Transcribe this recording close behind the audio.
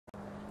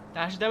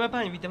Takže dámy a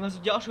páni, vítam vás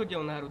v ďalšieho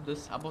dielu na hru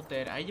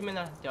Saboteur a ideme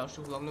na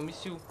ďalšiu hlavnú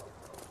misiu.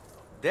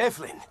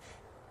 Devlin,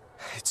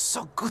 it's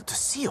so good to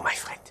see you, my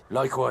friend.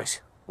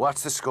 Likewise.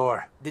 What's the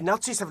score? The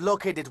Nazis have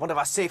located one of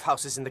our safe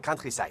houses in the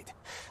countryside.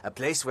 A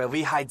place where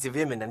we hide the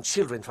women and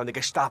children from the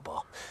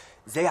Gestapo.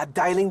 They are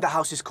dialing the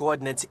house's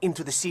coordinates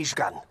into the siege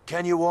gun.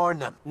 Can you warn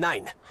them?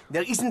 9.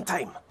 There isn't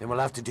time. Then we'll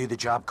have to do the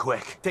job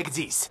quick. Take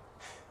these.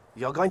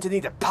 You're going to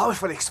need a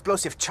powerful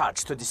explosive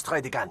charge to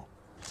destroy the gun.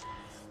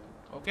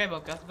 OK,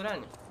 veľká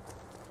zbraň.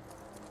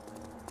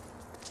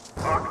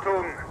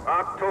 Achtung,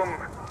 Achtung!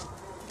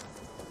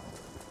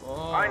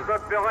 Oh.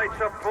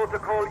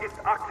 Einsatzbereitschaftsprotokoll ist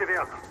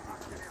aktiviert.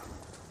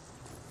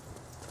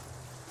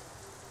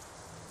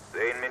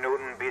 10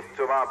 Minuten bis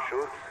zum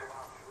Abschuss.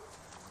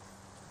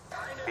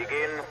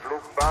 Beginn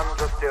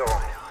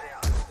Flugbahnjustierung.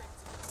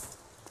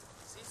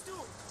 Siehst du?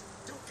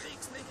 Du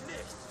kriegst mich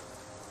nicht.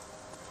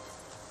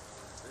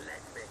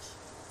 Leck mich.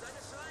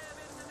 Seine Schreie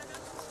werden in der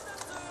ganzen Stadt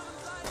zu hören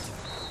sein.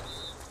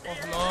 Oh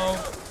no.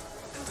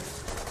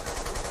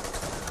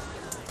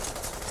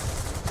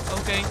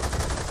 OK.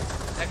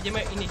 Tak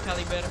ideme iný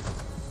kaliber.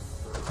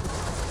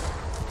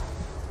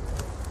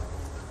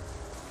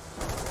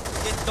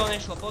 Keď to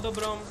nešlo po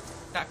dobrom,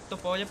 tak to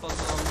pôjde po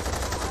zlom.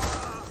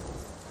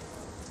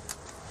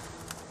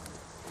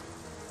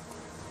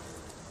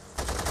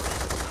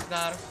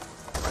 Zdar.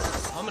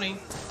 Omri.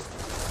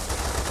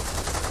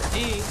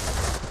 Ty.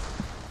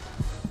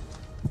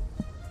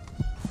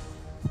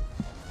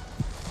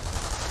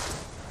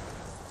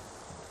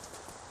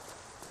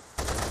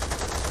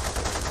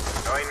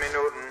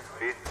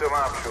 Bis zum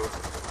Abschuss.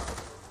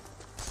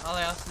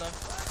 Ale jasné.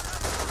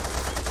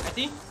 Aj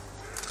ty?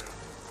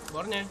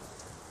 Výborne.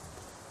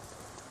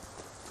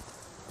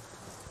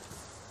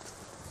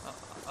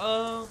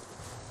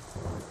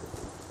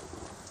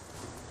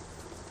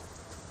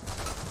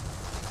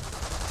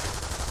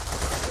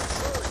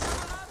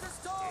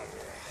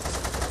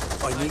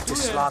 I need to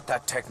slot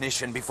that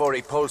technician before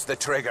he pulls the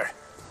trigger.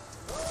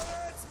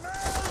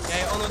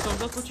 Ono to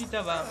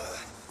dopočítava.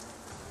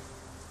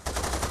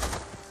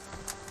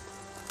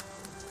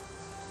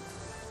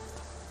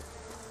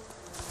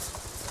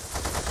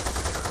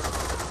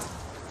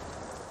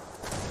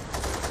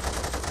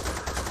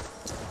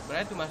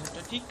 Dobre, tu máš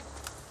čočík.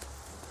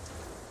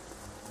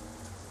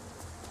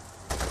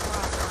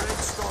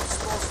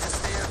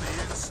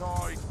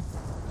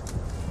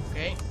 OK,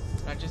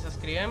 radšej sa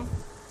skriem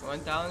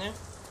momentálne,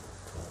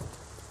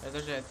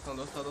 pretože som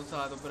dostal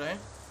docela dobre.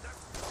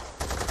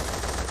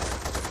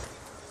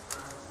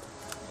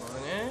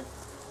 Výborne.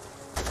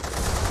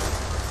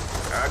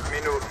 8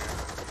 Minuten.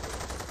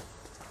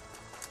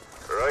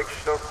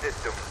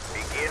 Rückstoßsystem.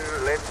 Beginn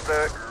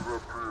letzter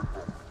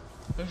Überprüfung.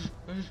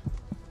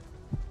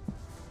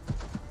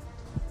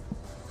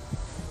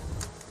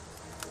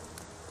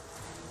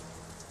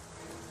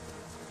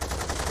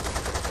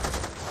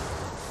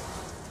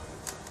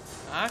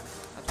 Tak,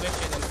 a tu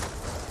ešte jeden.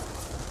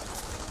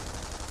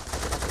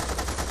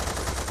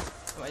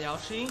 Tu má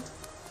ďalší.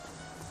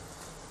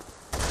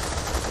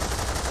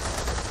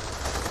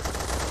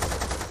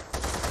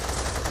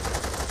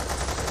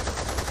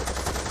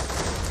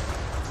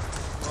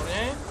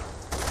 Výborne.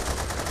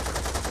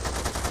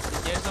 Ty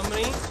tiež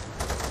zomri.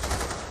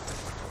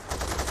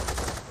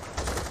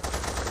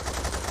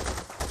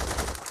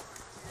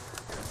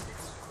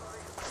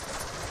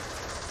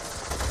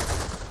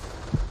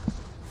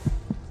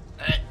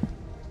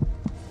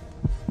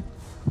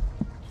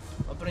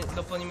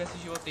 Doplníme si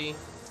životy.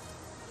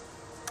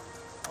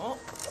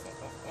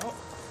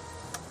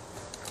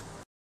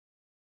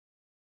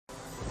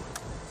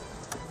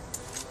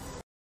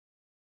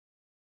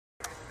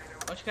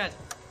 Počkať.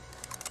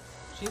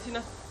 Čím si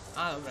nás...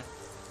 Á, dobre.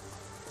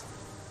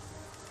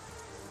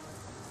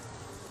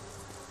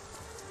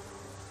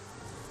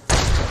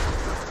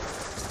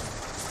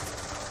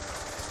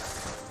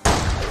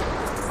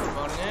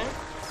 Výborne.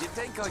 You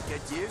think I'd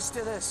get used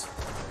to this?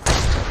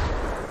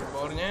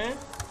 Výborne.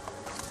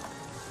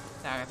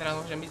 Tak, a teraz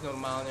môžem ísť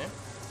normálne.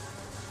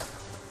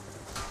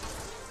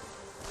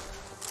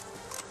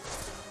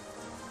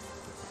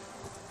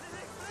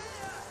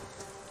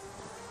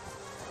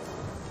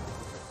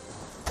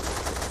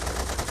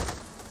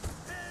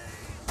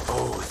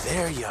 Oh,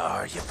 there you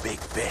are, you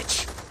big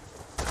bitch.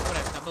 Dobre,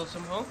 zabil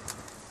som ho.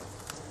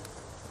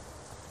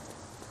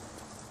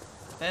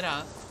 A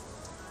teraz...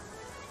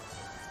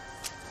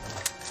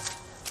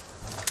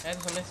 Ja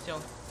to som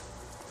nechcel.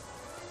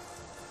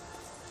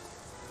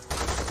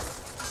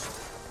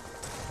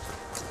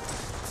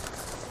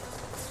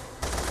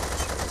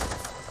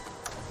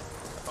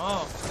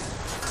 Oh.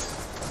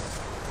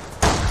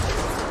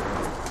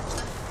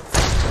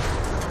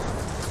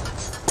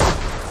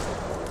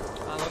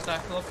 Áno tak,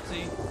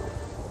 chlopci.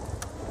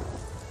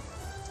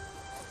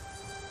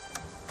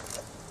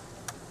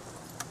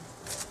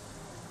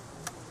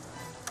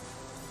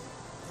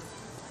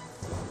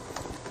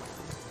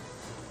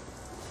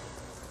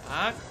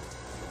 Tak.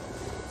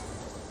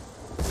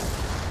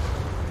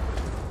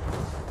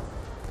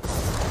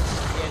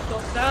 Je to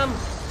tam.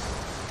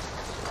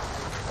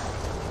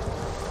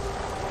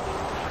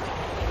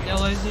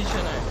 Dielo je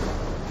zničené.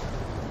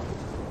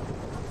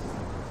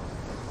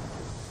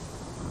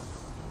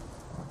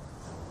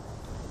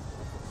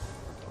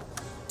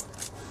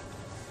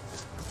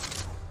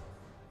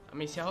 A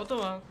misia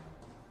hotová.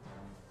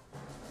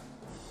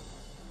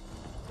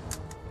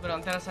 Dobre,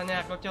 teraz sa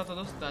nejak odtiaľto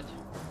dostať.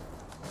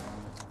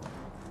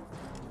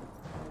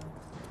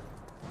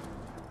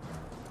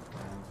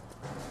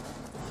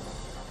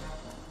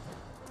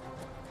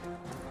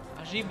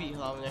 A živý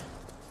hlavne.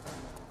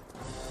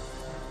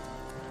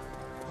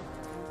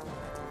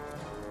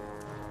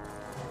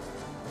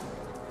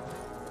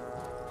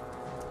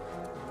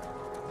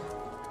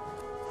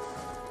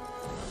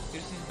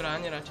 Když si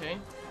zbráň radšej.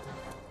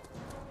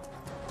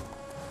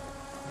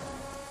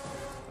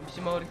 Aby si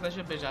mohol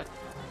rýchlejšie bežať.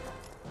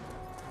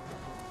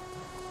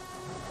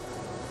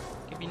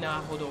 Keby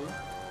náhodou.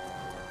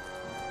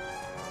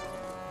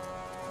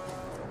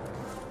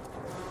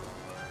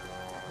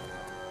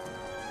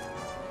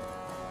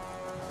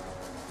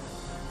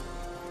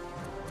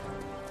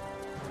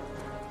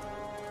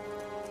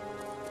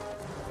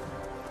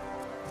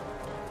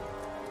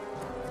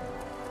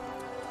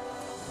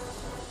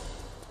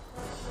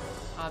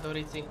 A do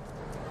rici.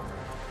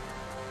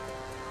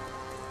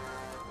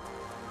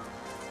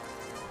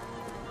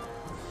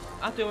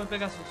 A tu je môj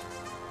Pegasus.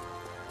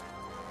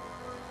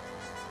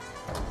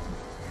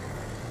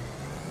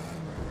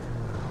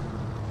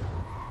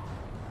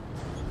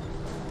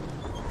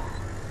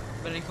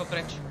 Rýchlo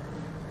preč.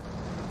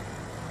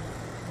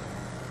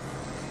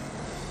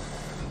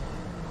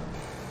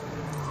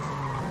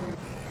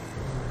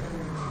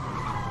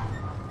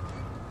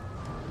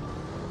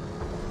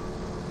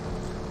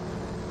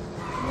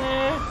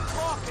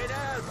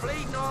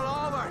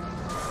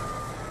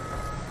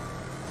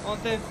 On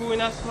ten chuj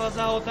nás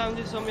chlazal tam,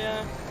 kde som ja.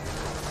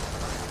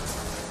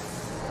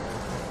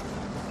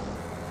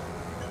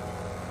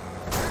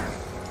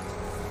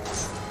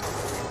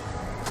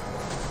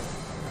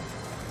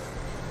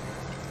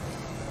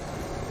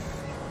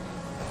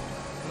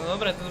 No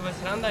dobre, to bude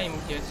sranda im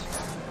utiec.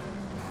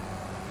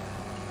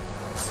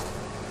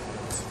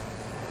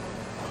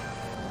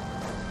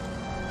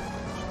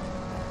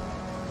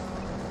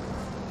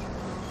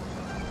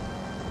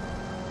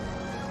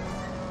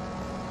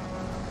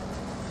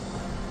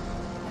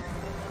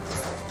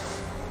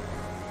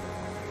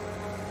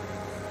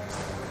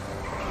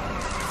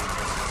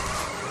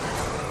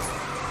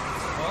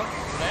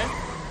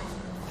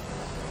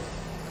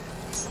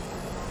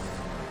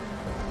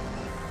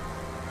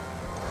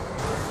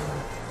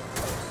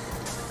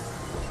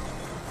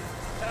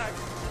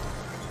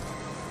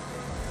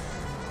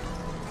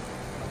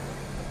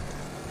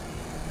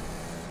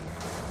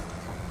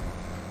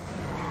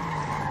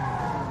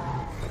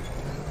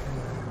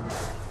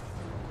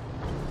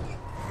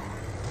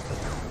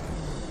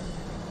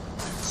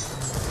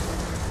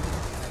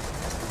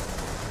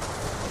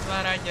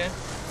 Otvárajte.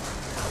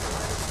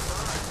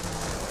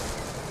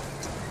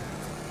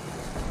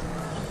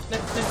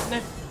 Ne.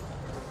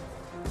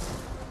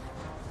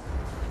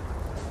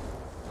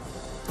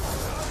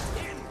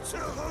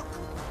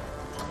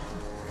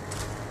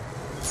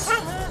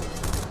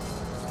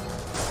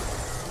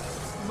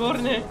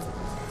 Výborne.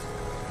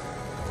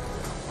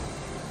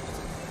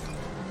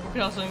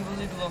 Pokryl som im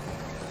vozidlo.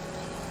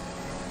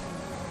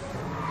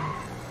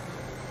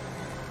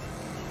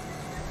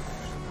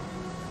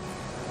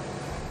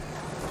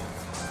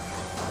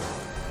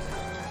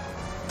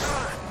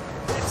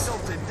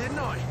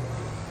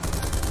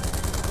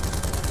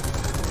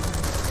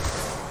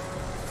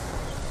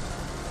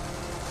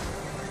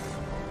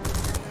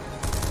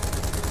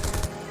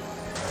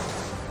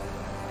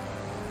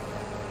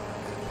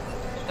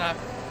 Tak.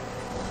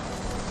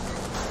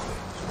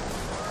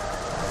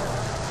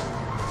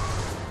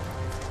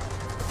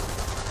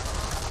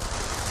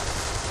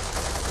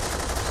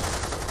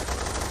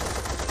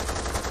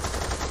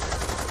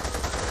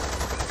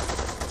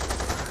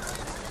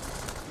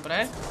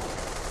 Dobre.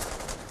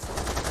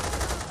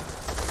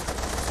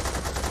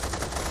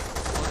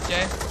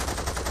 Poďte.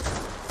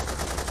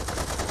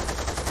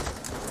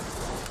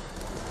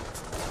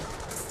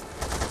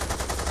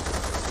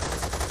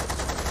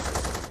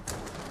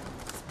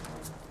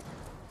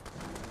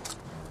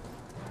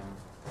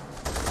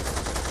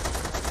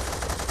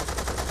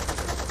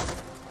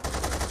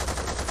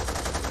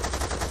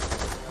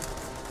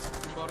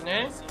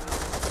 Výborne.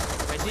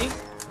 Vedí.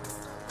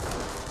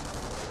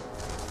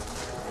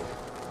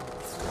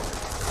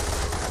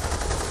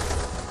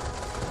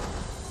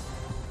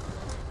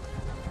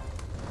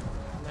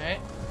 Ne.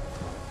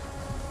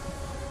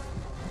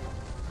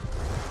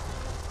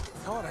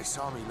 Thought I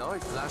saw me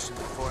light flashing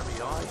before me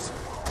eyes.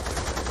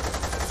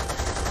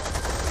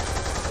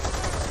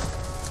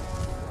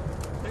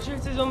 Prečo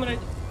chce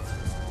zomrieť?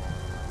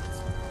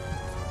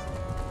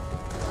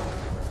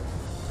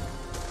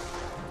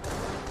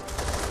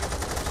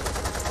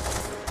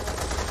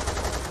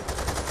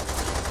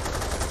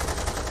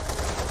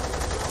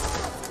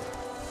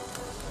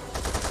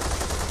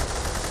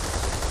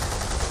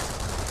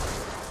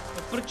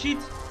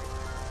 Prčiť.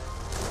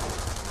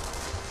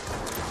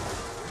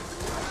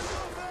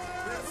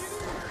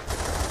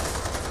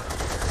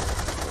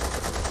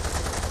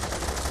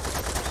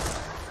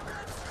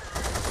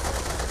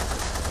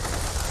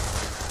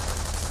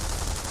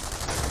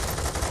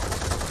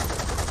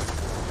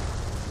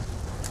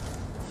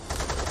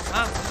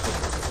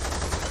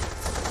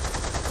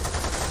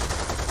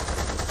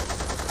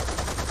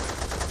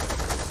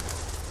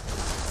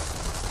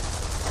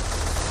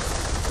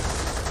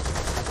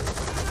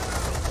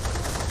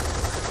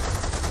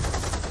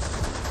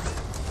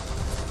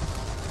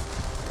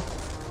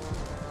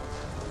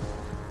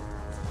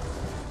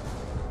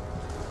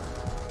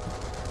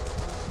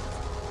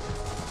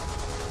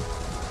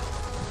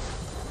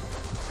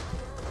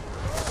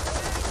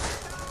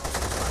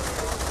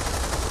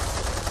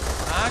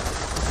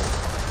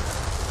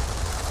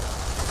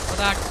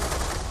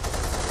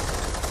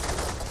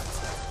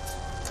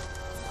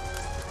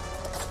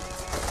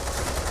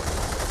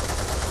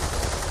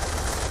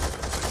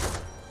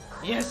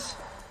 Yes!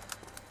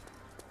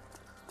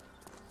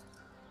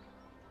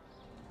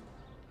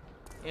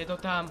 Je to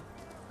tam.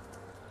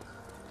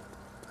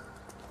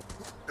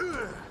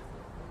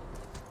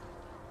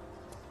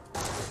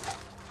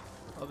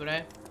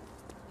 Dobre.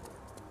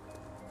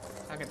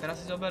 Tak a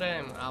teraz si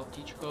zoberiem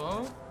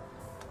autíčko.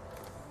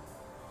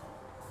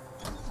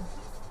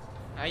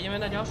 A ideme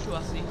na ďalšiu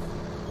asi.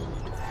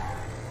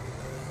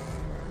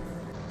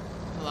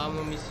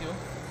 Hlavnú misiu.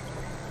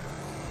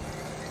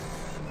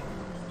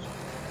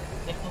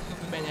 Nech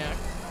postupíme nejak.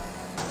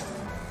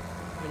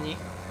 V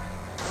nich.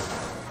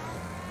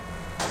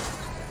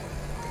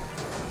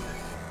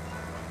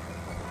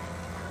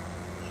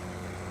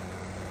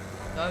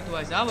 Dále tu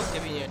aj závod,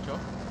 keby niečo.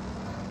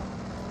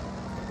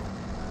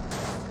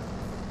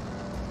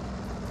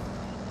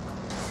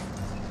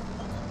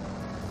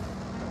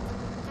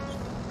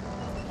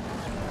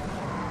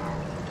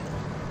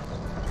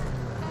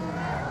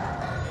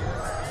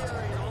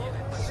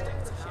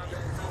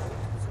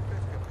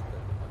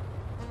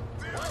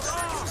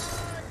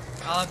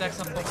 Ale tak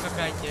sa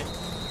pokakajte.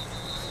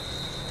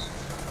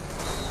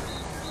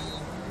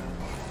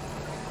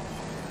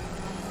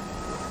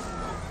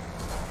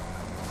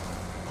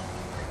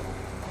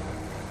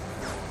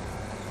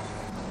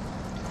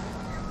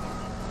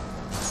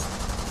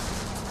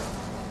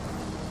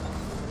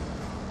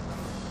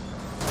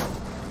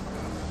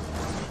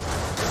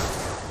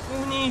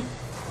 Uhni.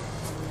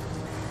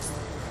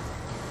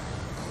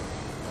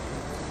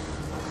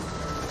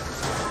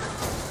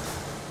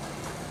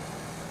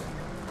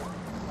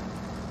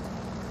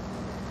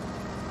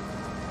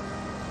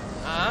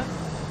 A?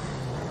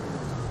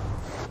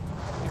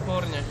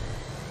 Výborne.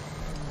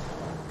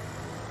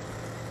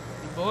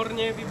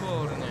 Výborne,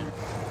 výborne.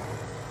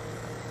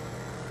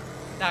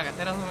 Tak a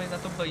teraz máme za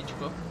to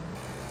plíčko.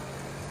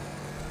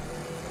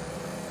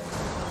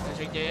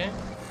 Takže kde je?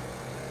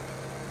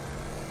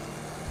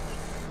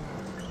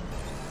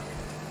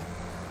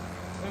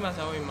 To by ma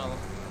zaujímalo.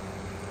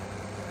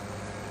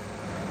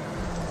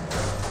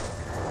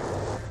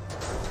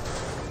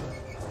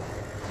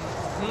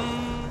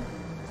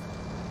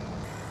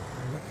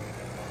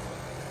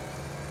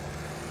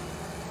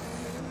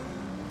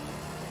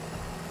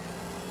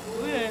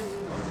 Tu je,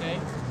 okej.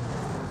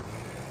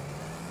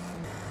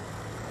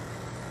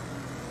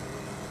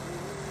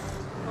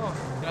 O,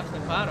 krásne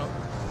páro.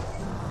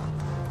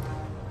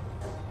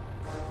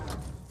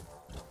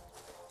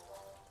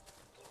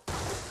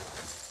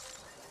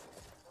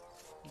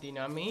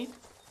 Dynamit.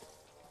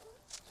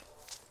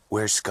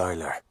 Where's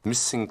Skylar? Miss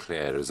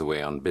Sinclair is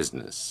away on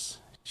business.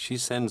 She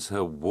sends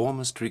her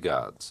warmest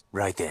regards.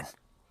 Right then.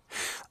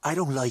 I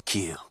don't like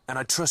you, and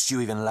I trust you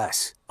even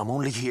less. I'm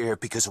only here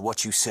because of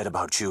what you said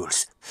about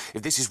Jules.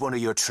 If this is one of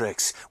your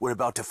tricks, we're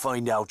about to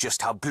find out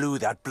just how blue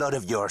that blood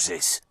of yours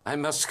is. I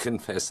must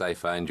confess I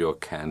find your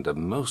candor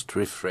most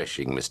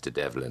refreshing, Mr.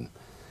 Devlin.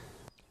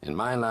 In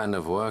my line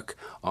of work,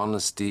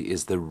 honesty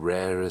is the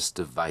rarest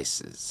of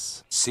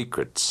vices.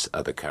 Secrets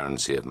are the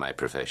currency of my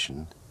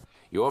profession.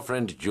 Your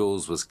friend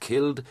Jules was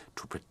killed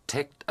to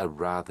protect a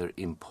rather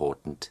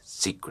important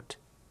secret.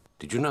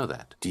 Did you know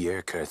that?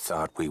 Dierker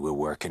thought we were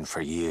working for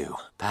you.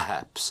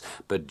 Perhaps,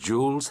 but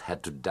Jules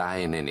had to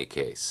die in any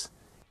case.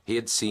 He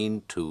had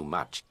seen too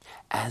much,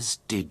 as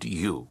did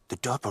you.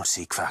 The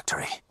Doppelsieg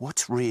factory.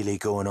 What's really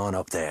going on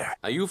up there?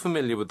 Are you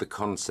familiar with the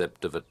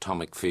concept of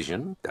atomic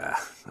fission?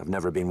 I've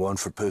never been one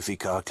for poofy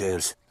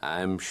cocktails.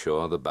 I'm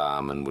sure the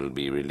barman will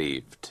be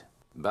relieved.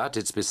 But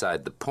it's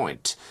beside the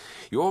point.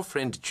 Your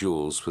friend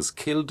Jules was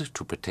killed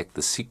to protect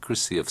the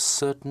secrecy of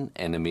certain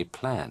enemy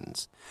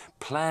plans.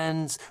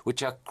 Plans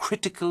which are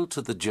critical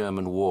to the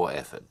German war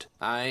effort.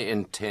 I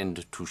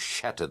intend to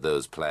shatter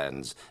those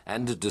plans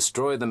and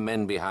destroy the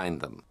men behind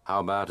them.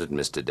 How about it,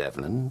 Mr.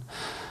 Devlin?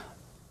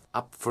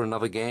 Up for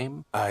another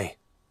game? Aye.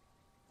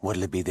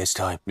 What'll it be this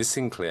time? Miss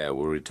Sinclair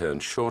will return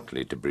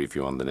shortly to brief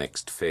you on the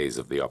next phase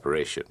of the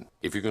operation.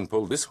 If you can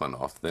pull this one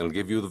off, they'll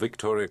give you the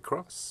Victoria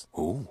Cross.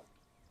 Ooh.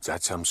 Is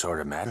that some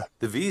sort of medal?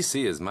 The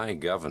VC is my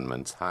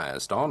government's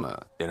highest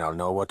honor. Then I'll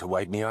know what to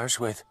wipe me arse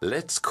with.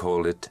 Let's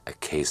call it a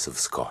case of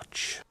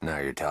scotch. Now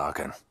you're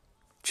talking.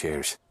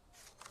 Cheers.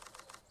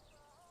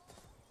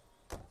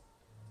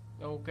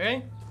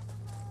 OK.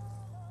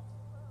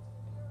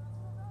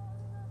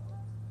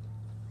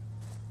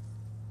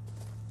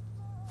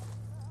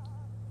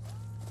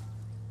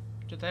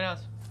 Čo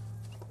teraz?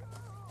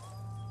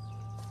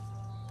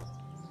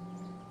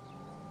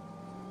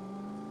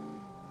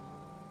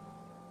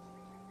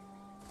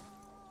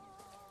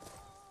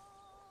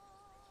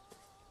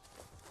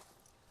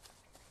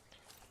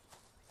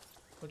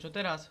 Čo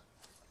teraz?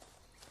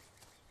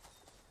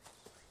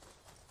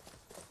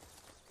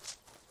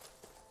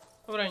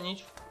 Dobre,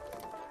 nič.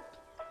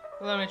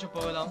 Len niečo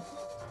povedal.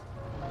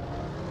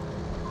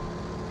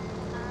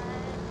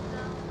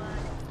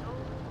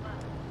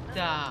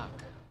 Tak.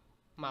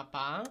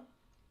 Mapa.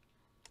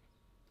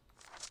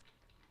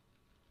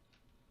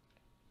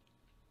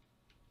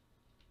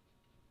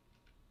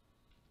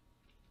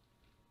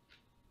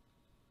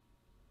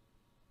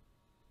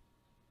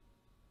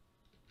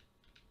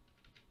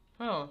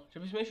 Že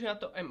by sme išli na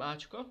to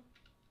MAčko.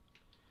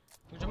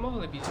 Takže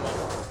mohli by sme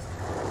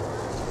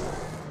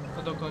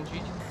to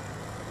dokončiť.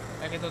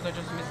 Tak je toto,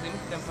 čo si myslím,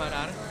 ten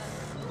farár.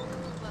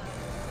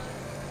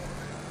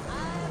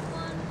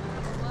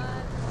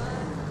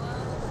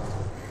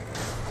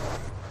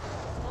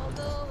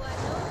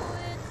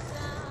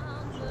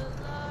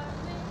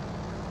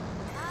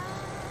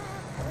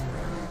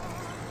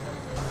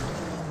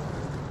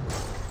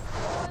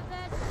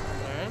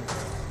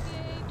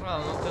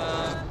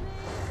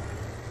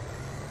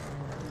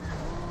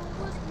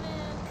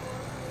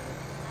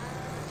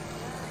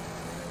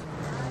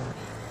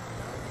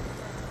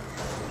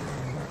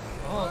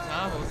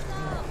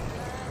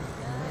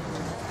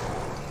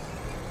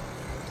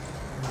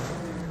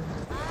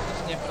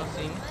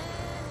 Prosím.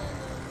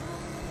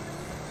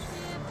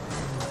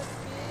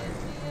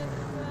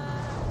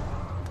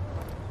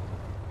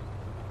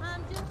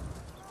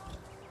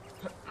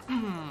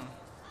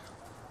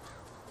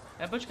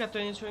 Počkaj,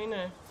 to je niečo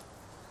iné.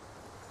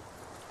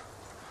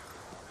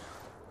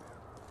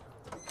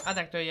 A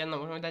tak to je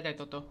jedno, môžeme dať aj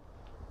toto.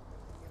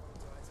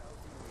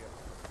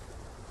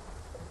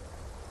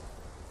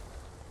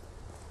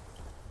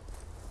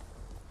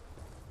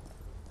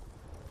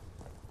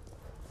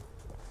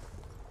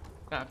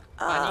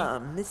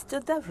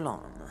 Mr.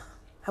 Devlin.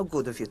 How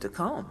good of you to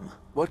come.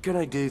 What can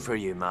I do for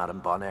you,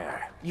 Madame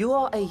Bonaire? You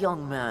are a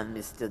young man,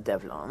 Mr.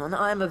 Devlin, and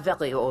I am a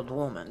very old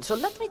woman, so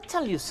let me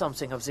tell you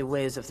something of the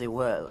ways of the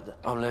world.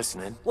 I'm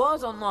listening.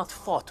 Wars are not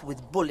fought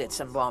with bullets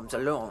and bombs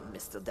alone,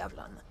 Mr.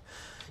 Devlin.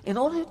 In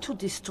order to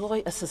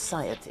destroy a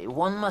society,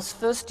 one must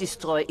first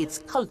destroy its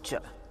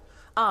culture.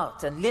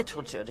 Art and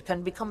literature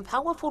can become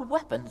powerful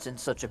weapons in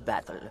such a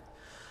battle.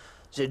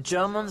 The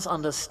Germans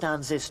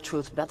understand this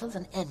truth better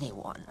than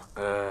anyone.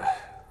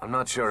 I'm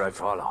not sure I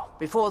follow.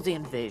 Before the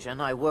invasion,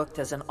 I worked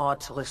as an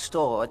art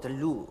restorer at the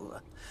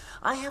Louvre.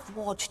 I have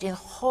watched in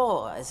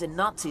horror as the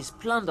Nazis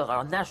plunder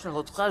our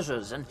national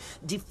treasures and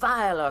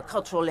defile our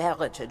cultural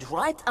heritage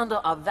right under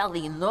our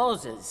very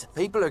noses.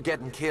 People are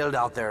getting killed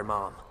out there,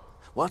 Mom.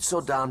 What's so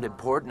damned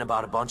important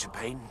about a bunch of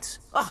paintings?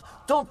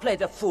 Don't play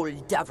the fool,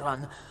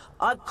 Devlin.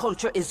 Our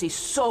culture is the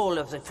soul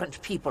of the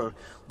French people.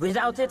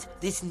 Without it,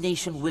 this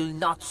nation will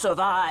not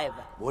survive.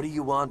 What do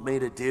you want me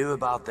to do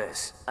about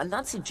this? A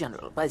Nazi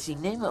general by the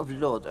name of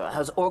Loder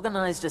has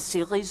organized a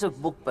series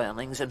of book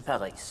burnings in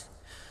Paris.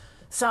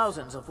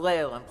 Thousands of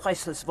rare and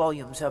priceless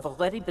volumes have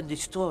already been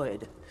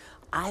destroyed.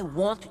 I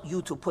want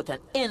you to put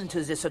an end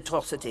to this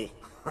atrocity.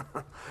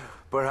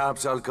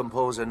 Perhaps I'll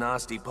compose a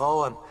nasty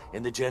poem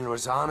in the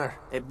General's honor.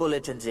 A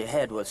bullet in the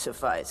head will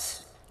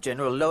suffice.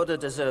 General Loder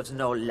deserves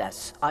no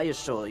less, I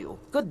assure you.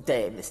 Good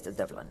day, Mr.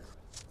 Devlin.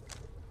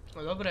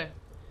 No dobre.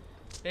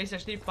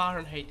 54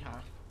 Fahrenheit.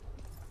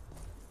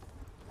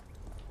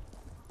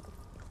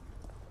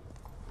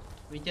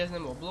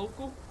 Vyťaznem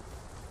oblovku.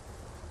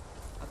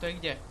 A to je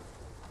kde?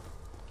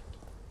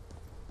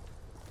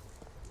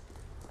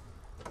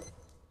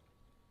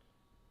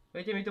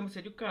 Budete mi to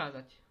musieť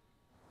ukázať.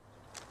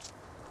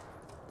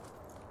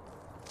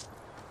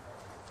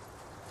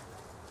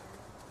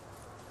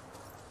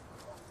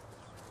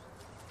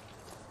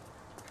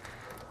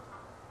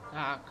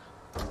 Tak.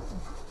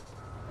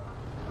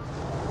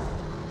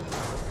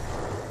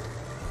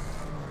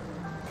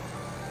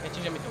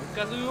 Čiže mi to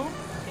ukazujú.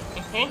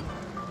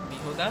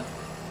 Výhoda.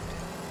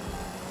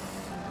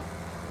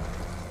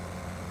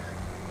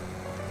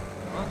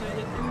 No to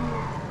ide tu.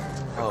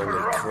 Holy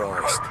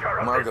Christ.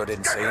 Margot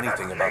didn't say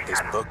anything about this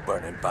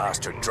book-burning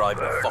bastard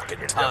driving a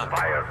fucking tank.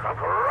 Fires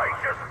of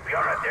righteous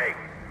purity.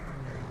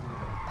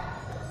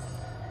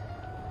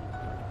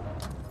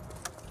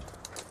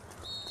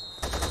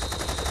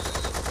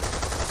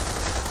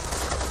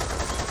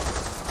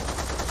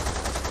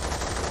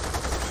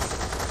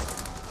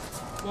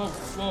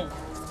 Whoa.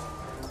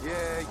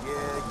 Yeah.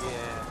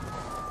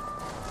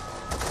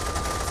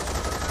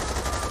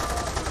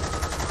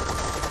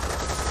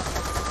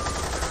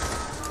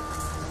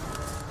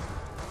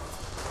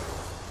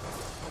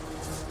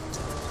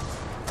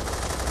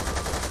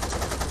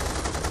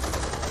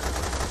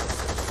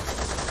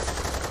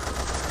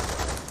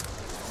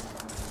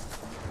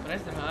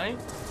 Press the high.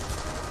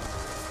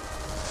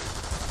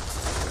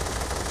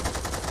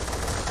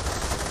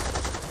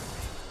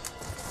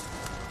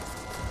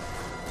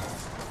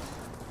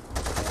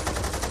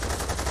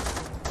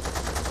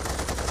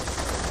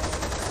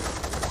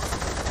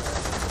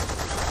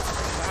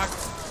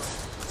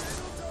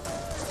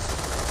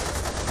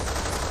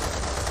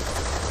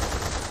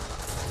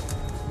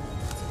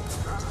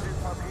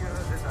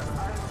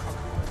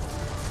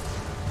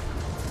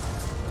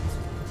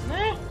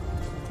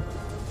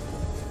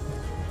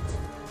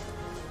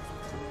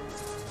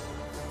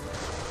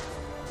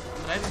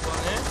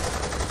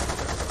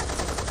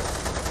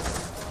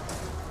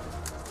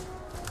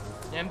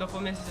 Neviem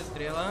doplne si sa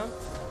strieľa.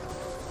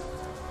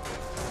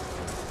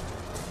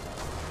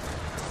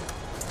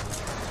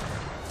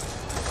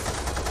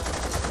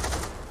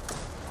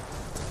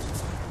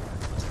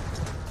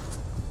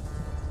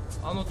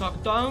 Áno, tak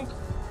tank.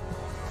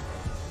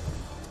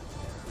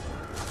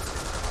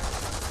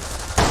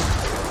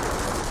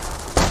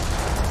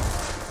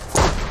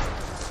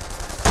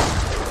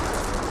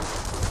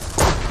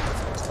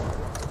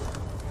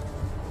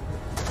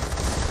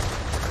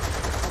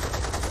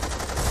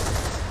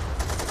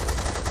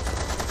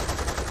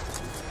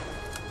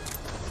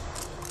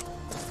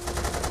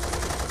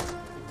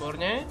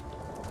 Výborne.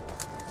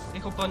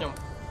 Rýchlo po ňom.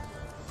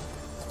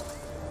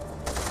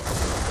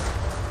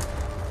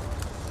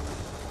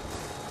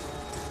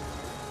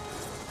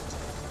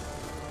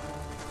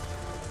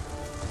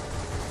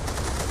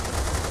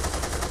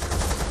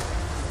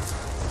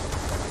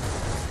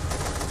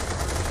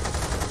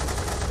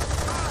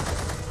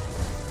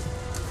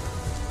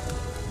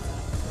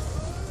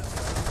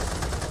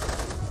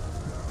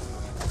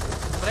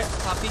 Dobre,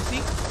 chlapíci.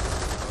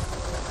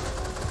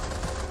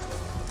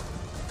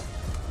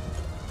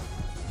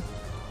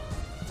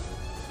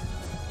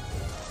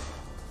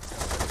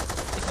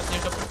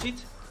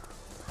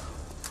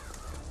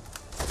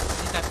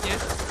 Ty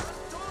taktiež.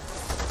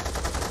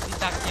 Ty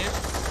taktiež.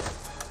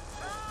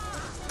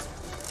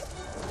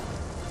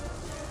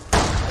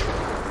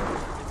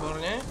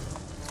 Výborne.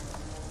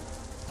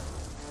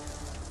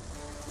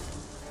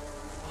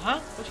 Aha,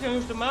 počkaj, my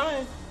už to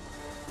máme.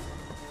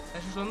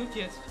 Takže už len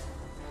utiecť.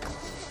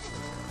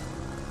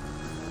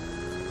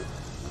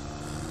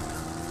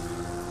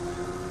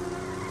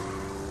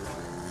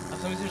 A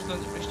som myslel, že to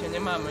ešte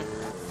nemáme.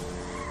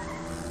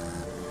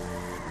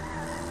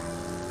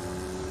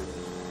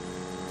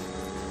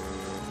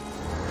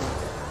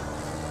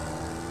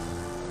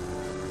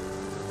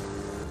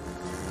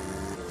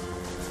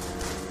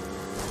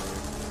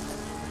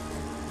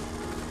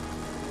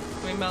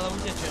 Ale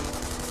utečem.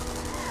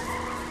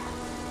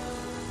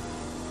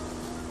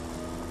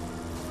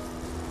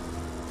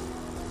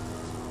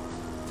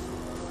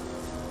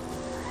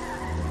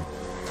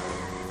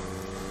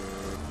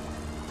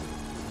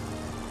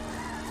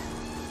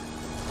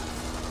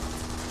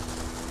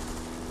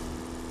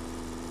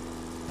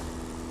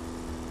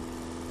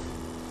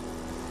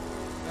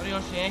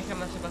 Už nechám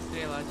na seba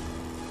strieľať.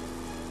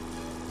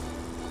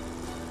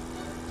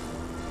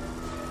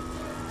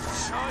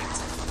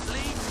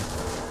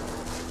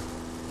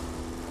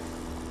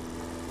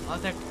 Ale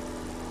tak...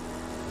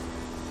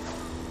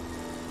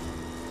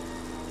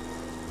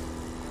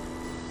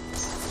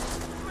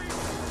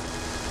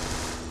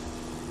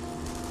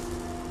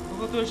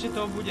 Koľko tu ešte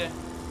toho bude?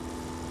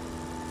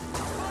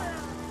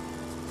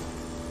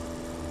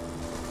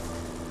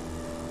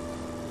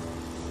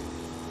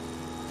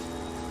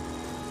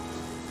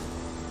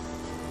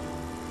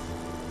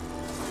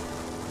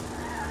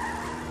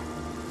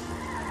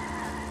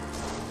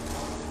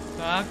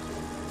 Tak.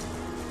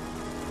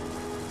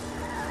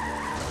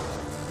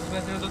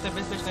 Musíme do tej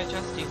bezpečnej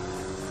časti.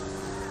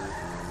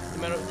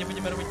 Kde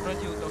budeme robiť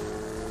protiútok.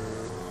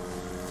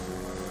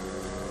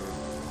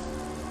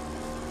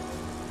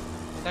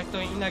 Takto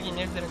inak ich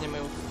nevzdrhneme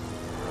už.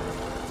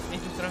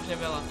 Je tu strašne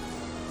veľa.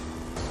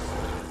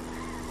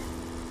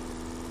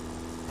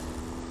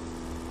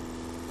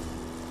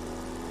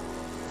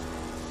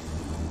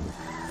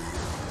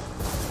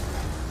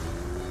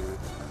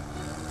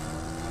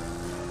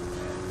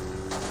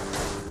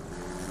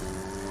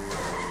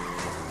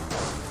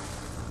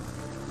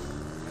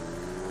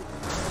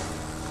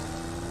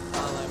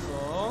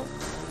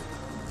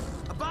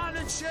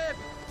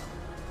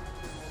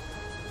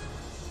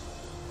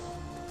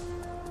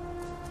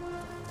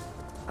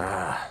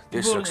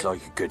 This looks like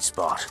a good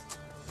spot.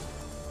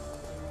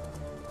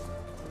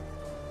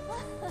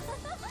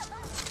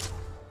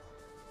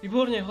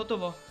 Výborne,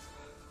 hotovo.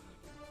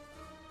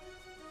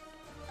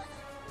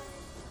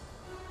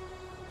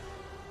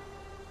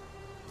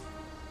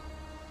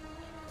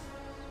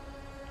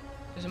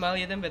 Takže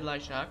mali jeden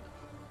vedľajšak.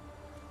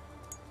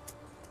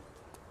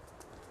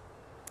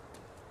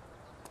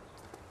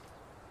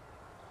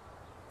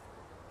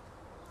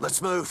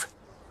 Let's move.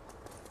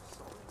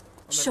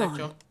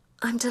 Sean,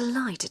 I'm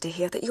delighted to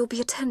hear that you'll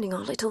be attending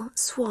our little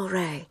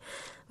soiree.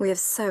 We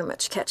have so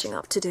much catching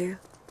up to do.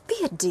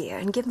 Be a dear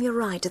and give me a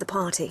ride to the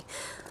party.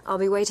 I'll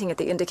be waiting at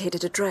the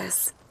indicated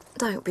address.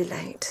 Don't be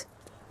late.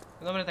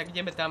 Dobre, tak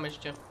ideme tam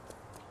ešte.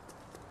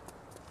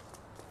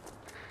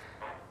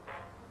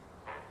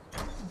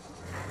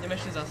 Ideme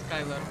ešte za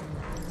Skyler.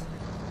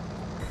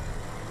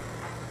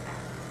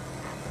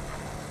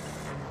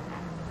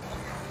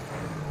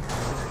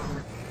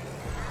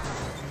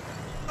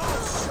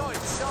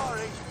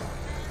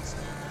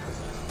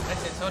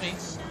 Sorry.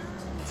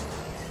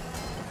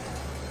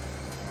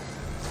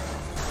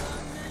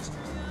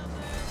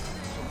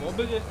 Som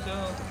vôbec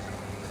nechcel.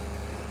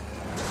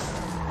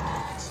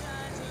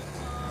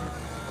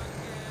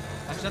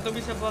 Až na to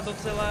by sa bola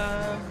docela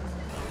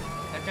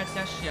taká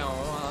ťažšia,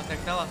 ale tak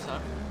dala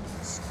sa.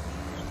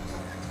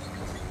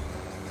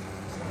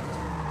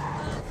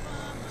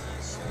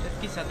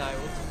 Všetky sa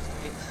dajú,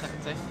 keď sa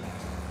chce.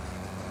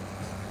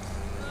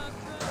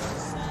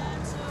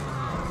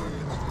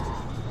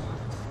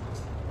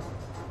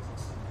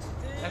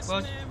 Tak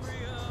poď.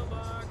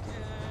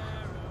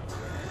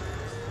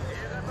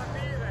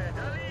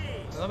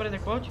 Dobre,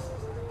 tak poď.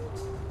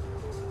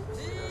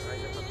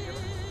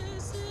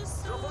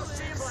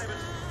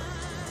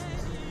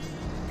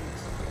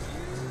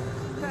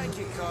 Thank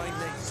you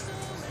kindly.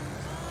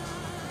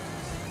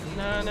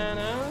 No.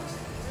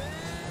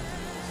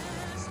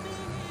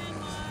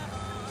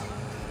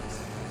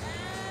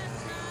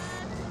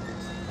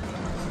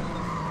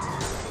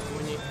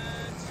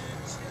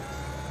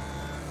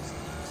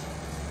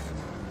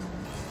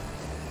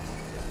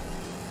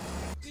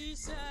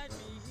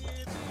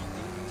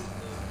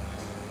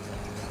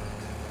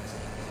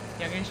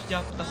 Jak ještě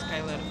ďaleko ta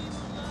Skyler?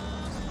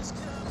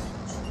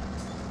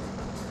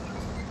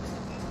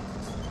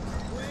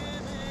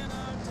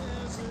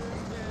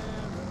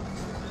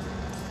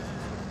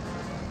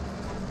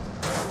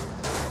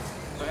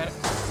 To je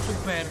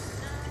super.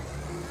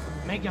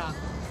 Mega.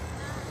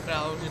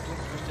 Králo, že tu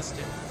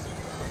naštěstí.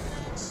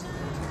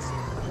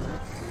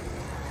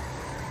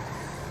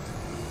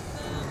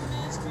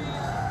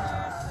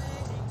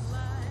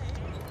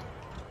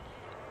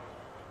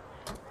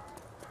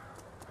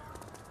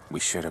 We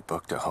should have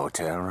booked a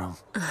hotel room.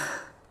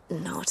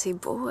 Naughty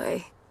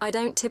boy. I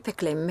don't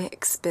typically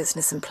mix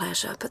business and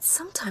pleasure, but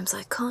sometimes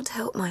I can't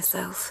help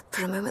myself.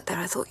 For a moment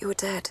there I thought you were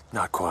dead.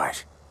 Not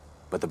quite.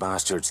 But the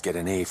bastards get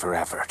an A for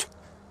effort.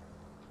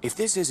 If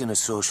this isn't a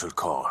social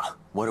call,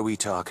 what are we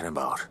talking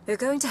about? You're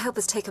going to help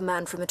us take a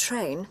man from a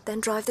train,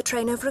 then drive the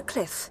train over a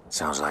cliff.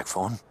 Sounds like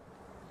fun.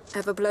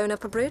 Ever blown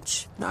up a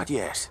bridge? Not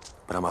yet,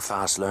 but I'm a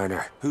fast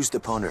learner. Who's the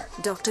punter?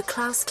 Dr.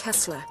 Klaus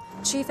Kessler,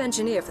 chief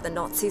engineer for the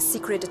Nazis'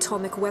 secret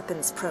atomic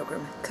weapons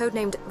program,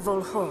 codenamed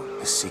Volhor.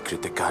 The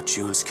secret that got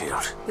Jules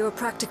killed. You were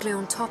practically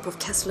on top of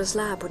Kessler's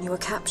lab when you were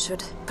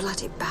captured.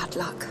 Bloody bad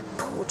luck.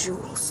 Poor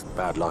Jules.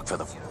 Bad luck for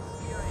the...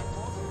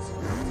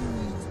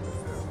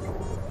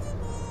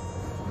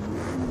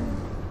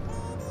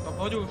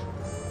 Pojď už.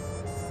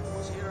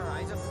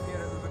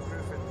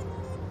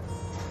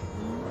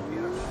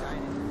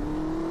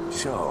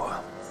 So,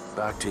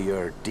 back to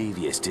your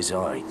devious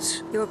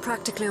designs. You were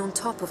practically on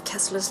top of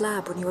Kessler's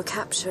lab when you were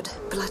captured.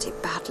 Bloody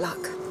bad luck.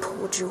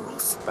 Poor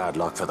Jules. Bad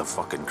luck for the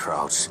fucking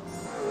Krauts.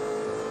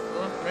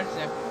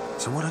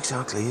 So what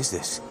exactly is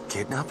this?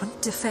 Kidnapping?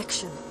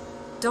 Defection.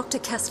 Dr.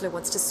 Kessler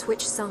wants to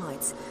switch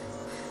sides.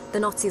 The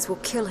Nazis will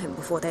kill him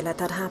before they let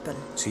that happen.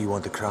 So you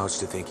want the Krauts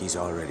to think he's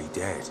already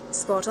dead?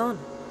 Spot on.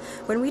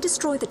 When we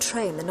destroy the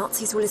train, the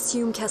Nazis will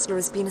assume Kessler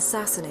has been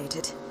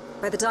assassinated.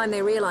 By the time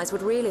they realize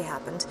what really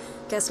happened,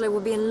 Kessler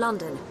will be in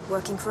London,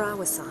 working for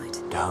our side.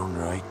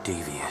 Downright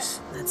devious.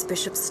 That's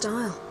Bishop's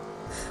style.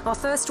 Our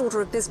first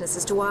order of business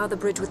is to wire the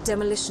bridge with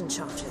demolition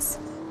charges.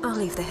 I'll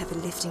leave the heavy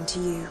lifting to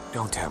you.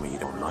 Don't tell me you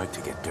don't like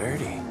to get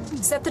dirty.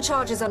 Set the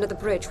charges under the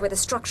bridge where the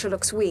structure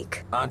looks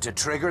weak. And to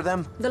trigger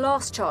them? The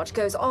last charge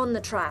goes on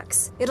the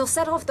tracks. It'll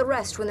set off the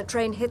rest when the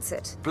train hits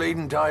it.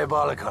 Bleeding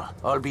diabolical.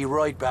 I'll be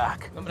right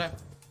back. Dobre.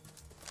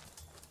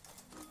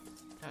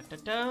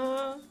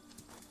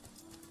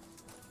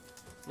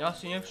 Ja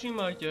si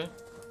nevšímajte.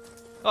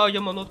 A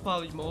idem len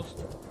odpáliť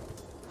most.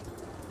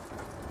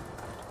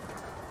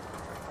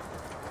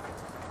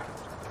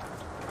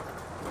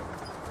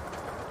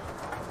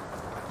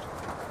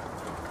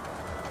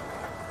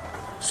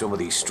 Some of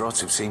these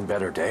struts have seen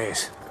better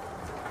days.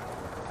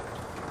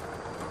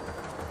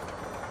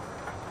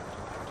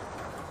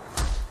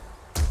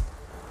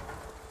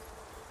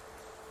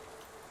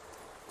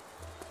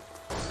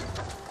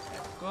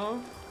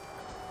 Go.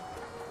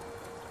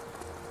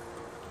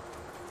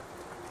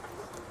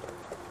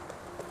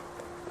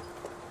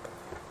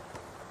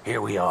 Here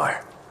we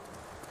are.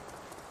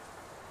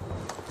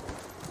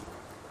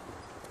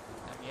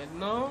 Tak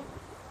jedno.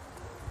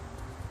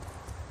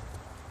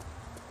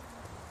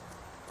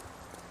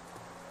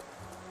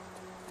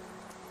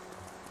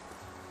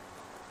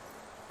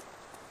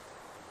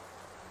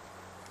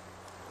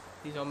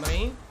 Ty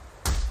zomri.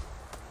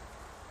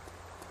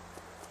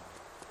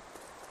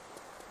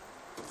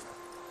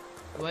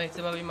 Lebo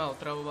nechcem, aby ma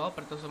otravoval,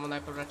 preto som ho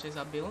najprv radšej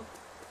zabil.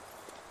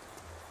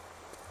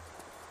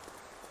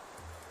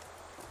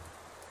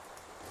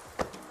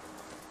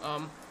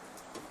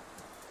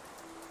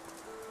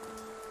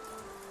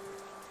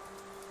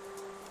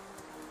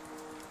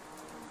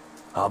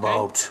 How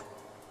about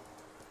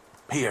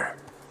here?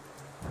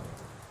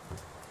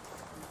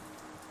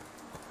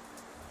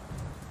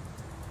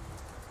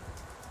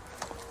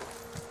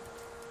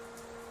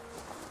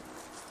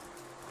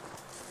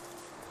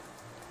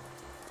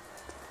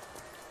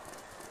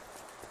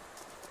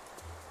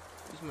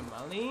 Tu sme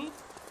mali.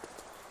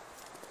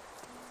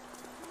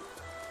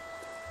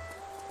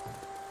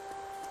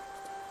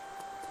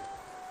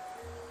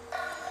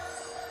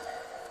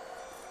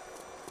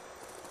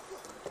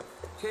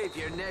 Keep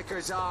your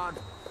knickers on.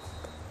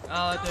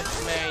 Ale to je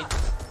šmejd.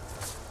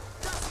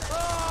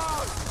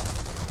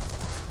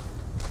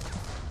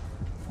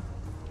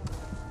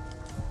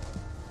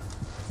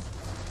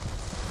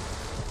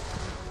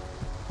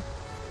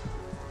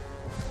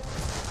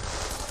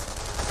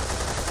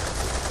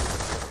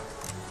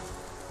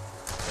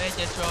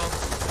 Viete čo?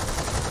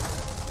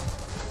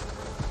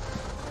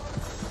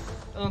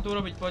 To som tu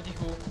urobiť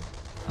potichu,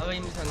 ale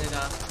im sa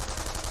nedá.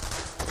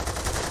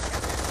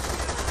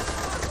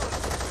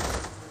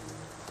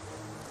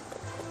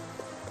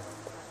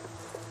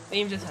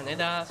 Tým, že sa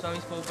nedá s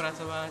vami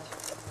spolupracovať.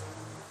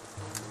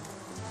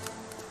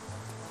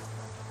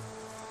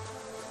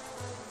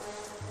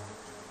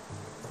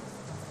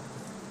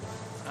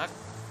 Tak.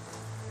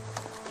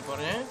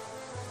 Výborne.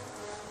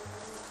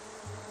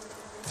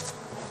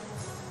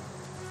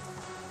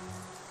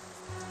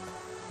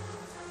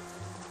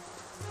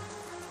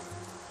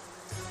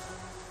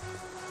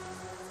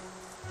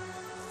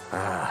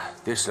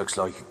 This looks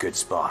like a good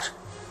spot.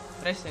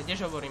 Presne,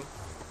 tiež hovorím.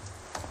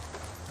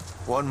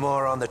 One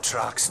more on the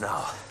tracks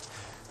now.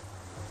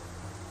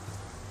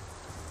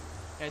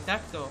 Aj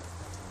takto.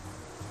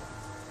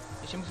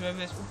 Ešte musíme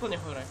viesť úplne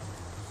hore.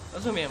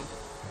 Rozumiem.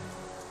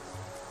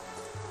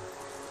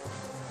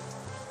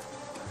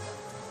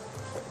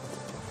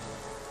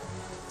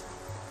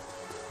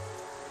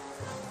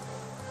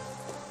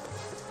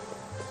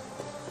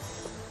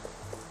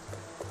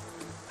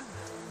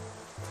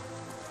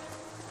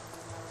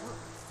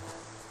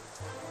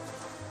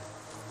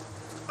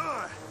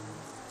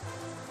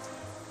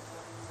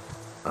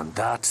 And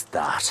that's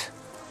that.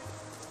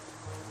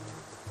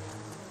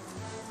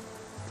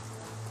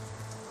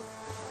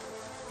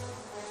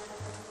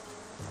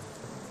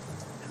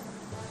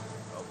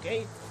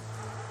 OK.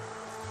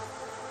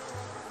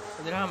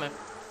 Zdravíme.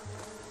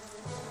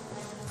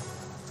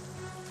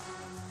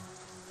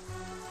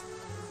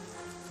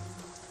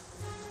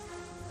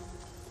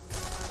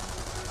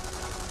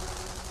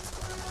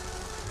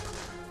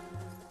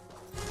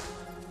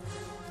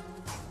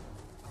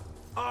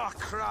 Oh,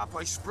 crap,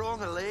 I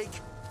sprung a leg.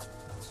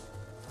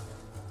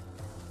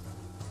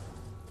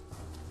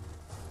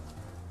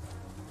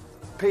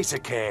 Piece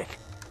of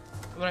cake.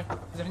 Dobre,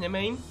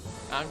 zhrneme im.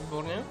 Á,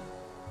 výborne.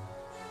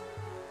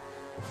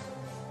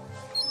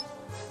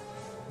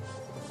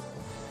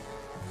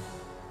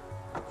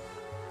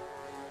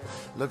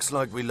 Looks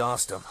like we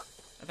lost him.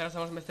 A teraz sa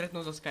môžeme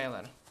stretnúť so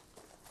Skylar.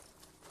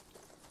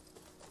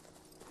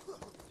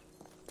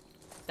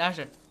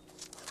 Takže.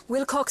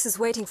 Will Cox is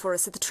waiting for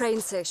us at the train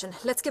station.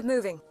 Let's get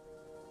moving.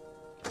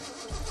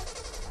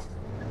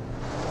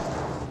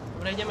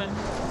 Dobre, ideme.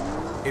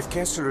 If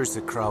Kessler is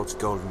the crowd's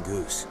golden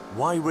goose,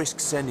 why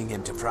risk sending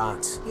him to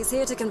France? He's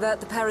here to convert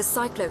the Paris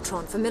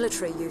cyclotron for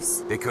military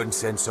use. They couldn't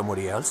send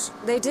somebody else?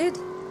 They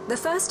did. The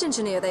first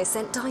engineer they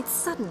sent died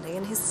suddenly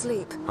in his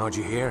sleep. How'd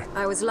you hear?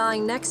 I was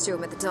lying next to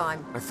him at the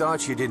time. I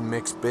thought you didn't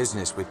mix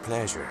business with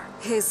pleasure.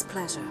 His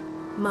pleasure.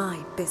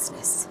 My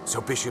business. So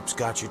Bishop's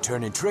got you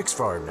turning tricks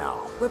for him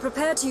now? We're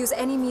prepared to use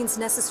any means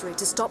necessary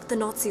to stop the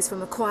Nazis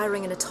from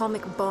acquiring an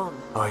atomic bomb.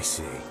 I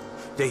see.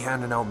 They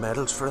handing out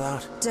medals for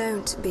that?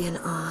 Don't be an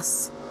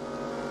ass.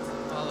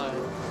 Ale...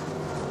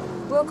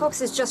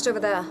 Wilcox is just over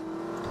there.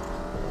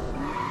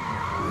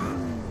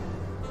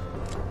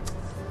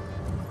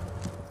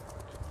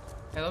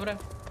 Je dobre?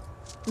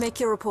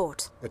 Make your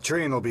report. The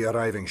train will be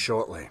arriving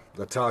shortly.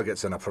 The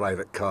target's in a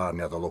private car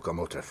near the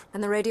locomotive.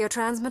 And the radio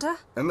transmitter?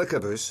 In the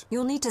caboose.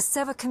 You'll need to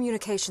sever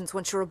communications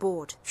once you're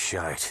aboard.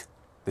 Shite.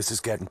 This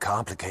is getting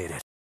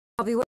complicated.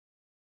 I'll be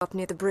up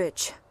near the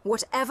bridge.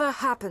 Whatever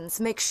happens,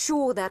 make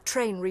sure that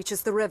train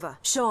reaches the river.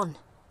 Sean,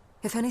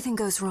 if anything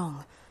goes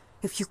wrong,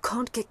 if you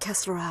can't get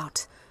Kessler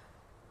out,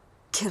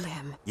 kill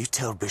him. You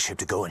tell Bishop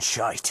to go and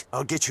shite.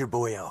 I'll get your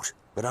boy out,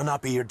 but I'll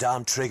not be your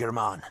damn trigger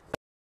man.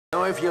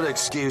 Now, if you'll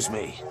excuse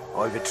me,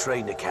 I've a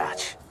train to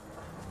catch.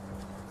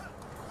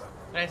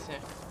 Presne.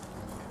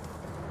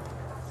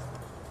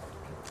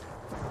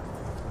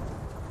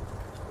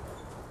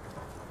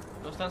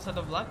 Dostan sa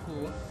do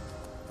vlaku.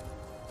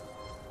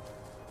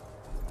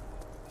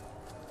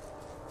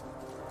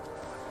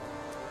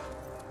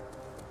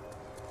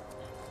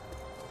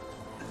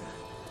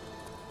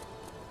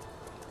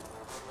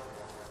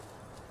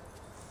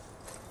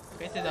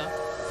 Okej, teda.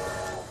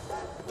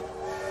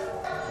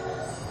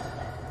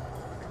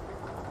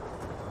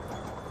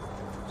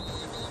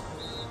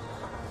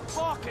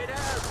 Fucking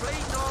hell,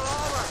 bleeding all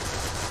over!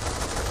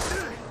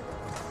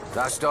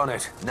 That's done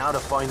it. Now to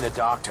find the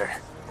doctor.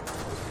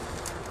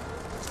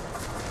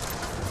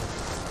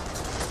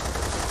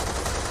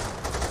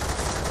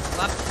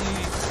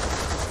 Chlapci.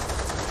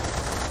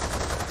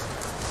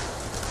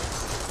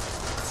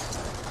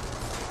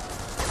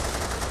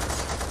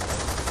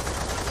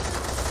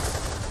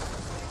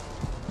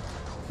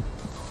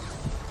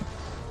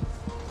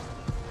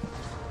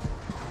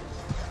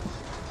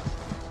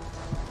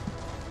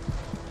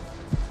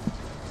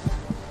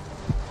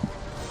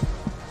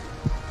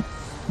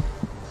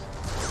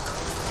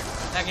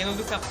 Tak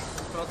jednoduchá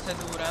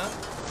procedúra.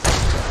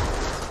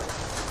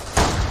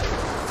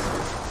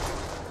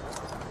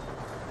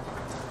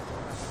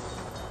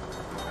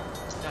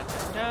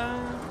 Tak.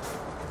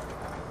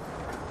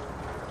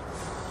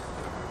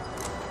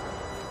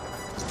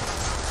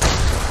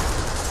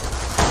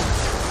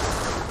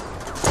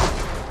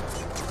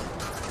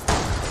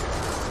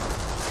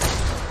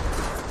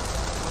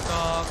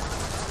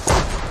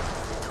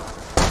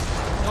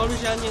 Dovolím,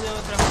 že ani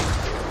neotrafím.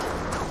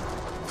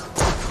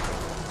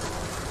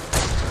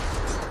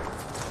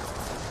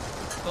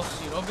 To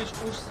si robíš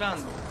už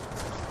srandu.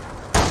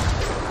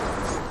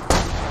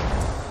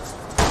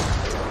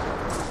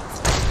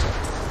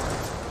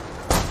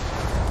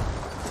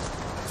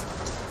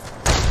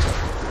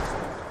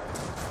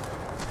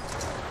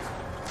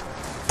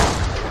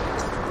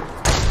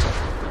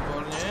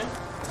 Výborne.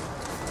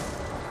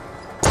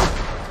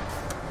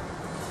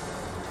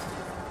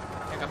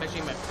 Tak a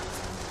bežíme.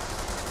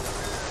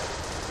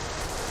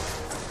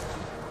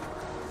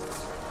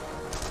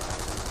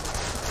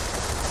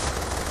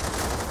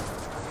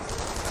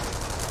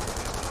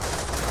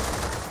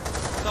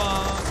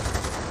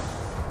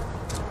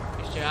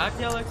 Jak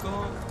ďaleko?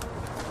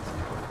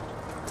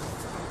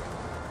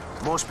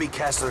 Must be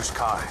Kessler's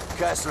car.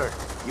 Kessler,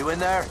 you in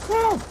there?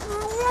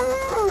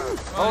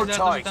 Hold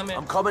tight.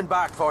 I'm coming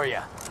back for you.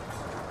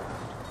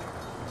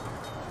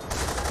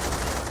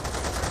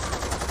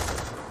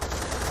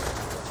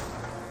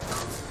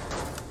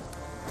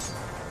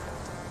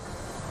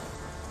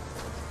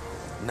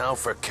 Now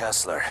for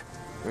Kessler.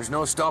 There's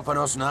no stopping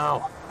us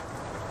now.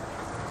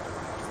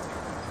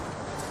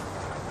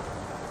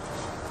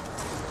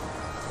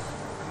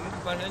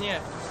 Dúfam, že nie.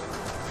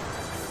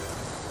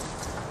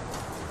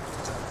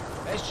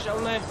 Ešte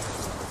ne.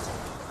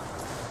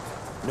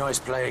 Nice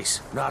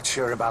place. Not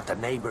sure about the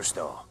neighbors,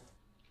 though.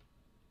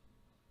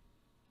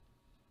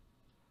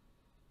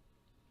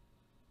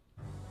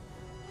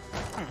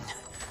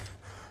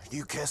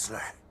 You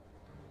Kessler.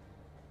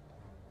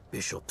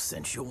 Bishop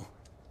sent you?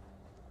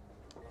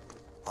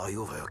 Are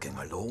you working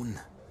alone?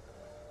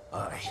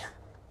 Aye.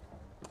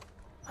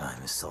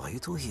 I'm sorry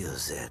to hear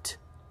that.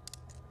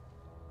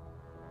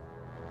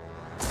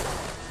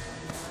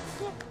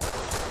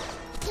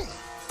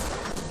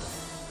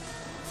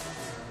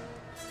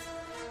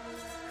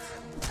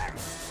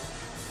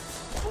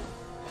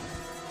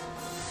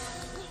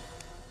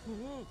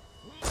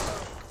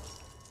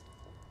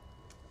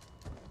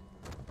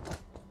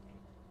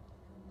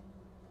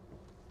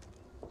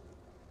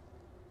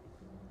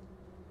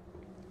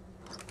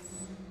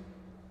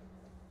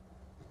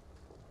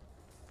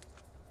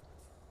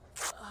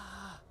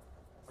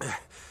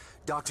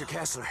 Dr.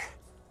 Kessler.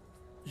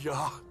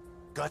 Yeah,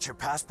 Got your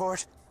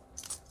passport?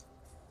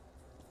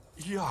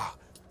 yeah.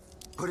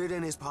 Put it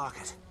in his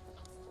pocket.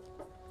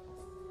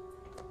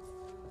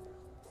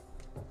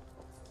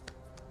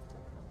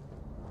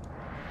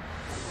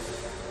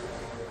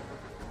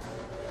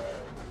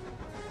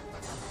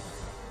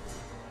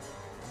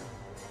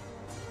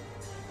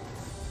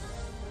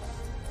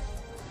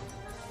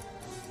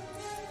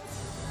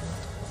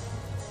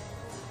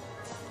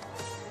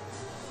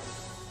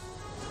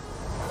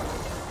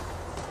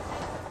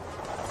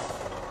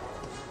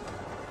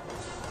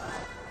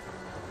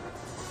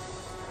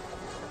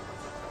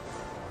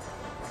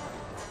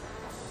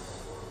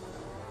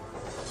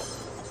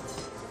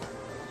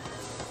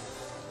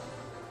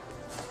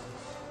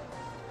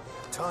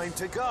 Time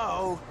to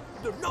go.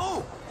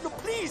 No, no,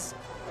 please,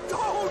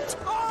 don't!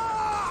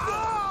 Ah!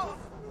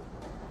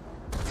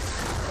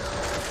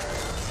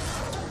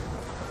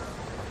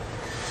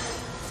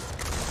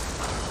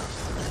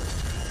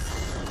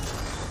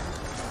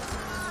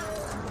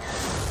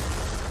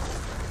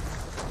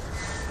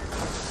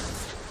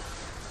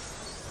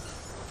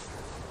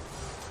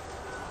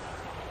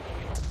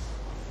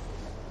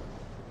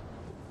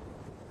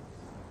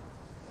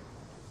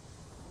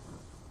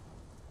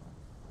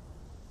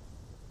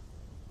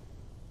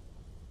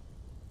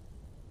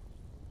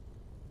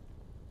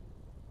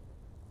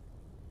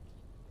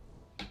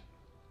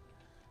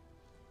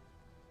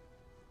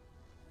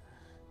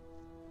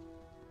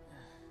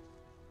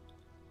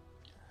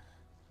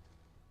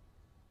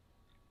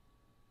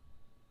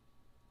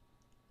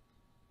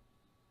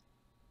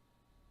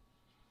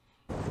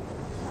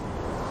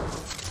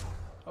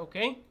 OK,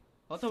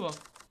 hotovo.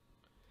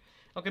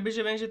 OK,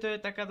 kebyže viem, že to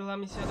je taká dlhá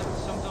misia,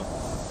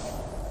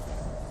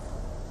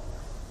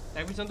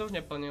 tak by som to už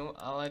neplnil,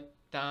 ale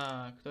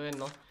tak, to je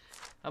jedno.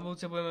 A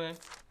budúce budeme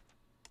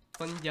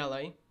plniť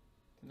ďalej.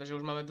 Takže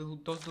už máme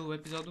dosť dlhú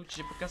epizódu,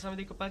 čiže pokiaľ sa mi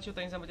videjko páčilo,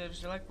 tak nezabudnite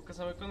ešte like, pokiaľ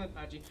sa mi koment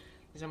páči,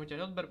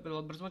 nezabudnite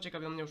odber zvonček,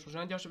 aby na mňa už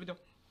na ďalšie video.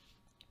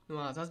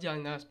 No a zase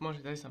ďalej nás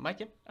môžete, tady sa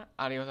majte a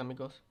adios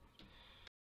amigos.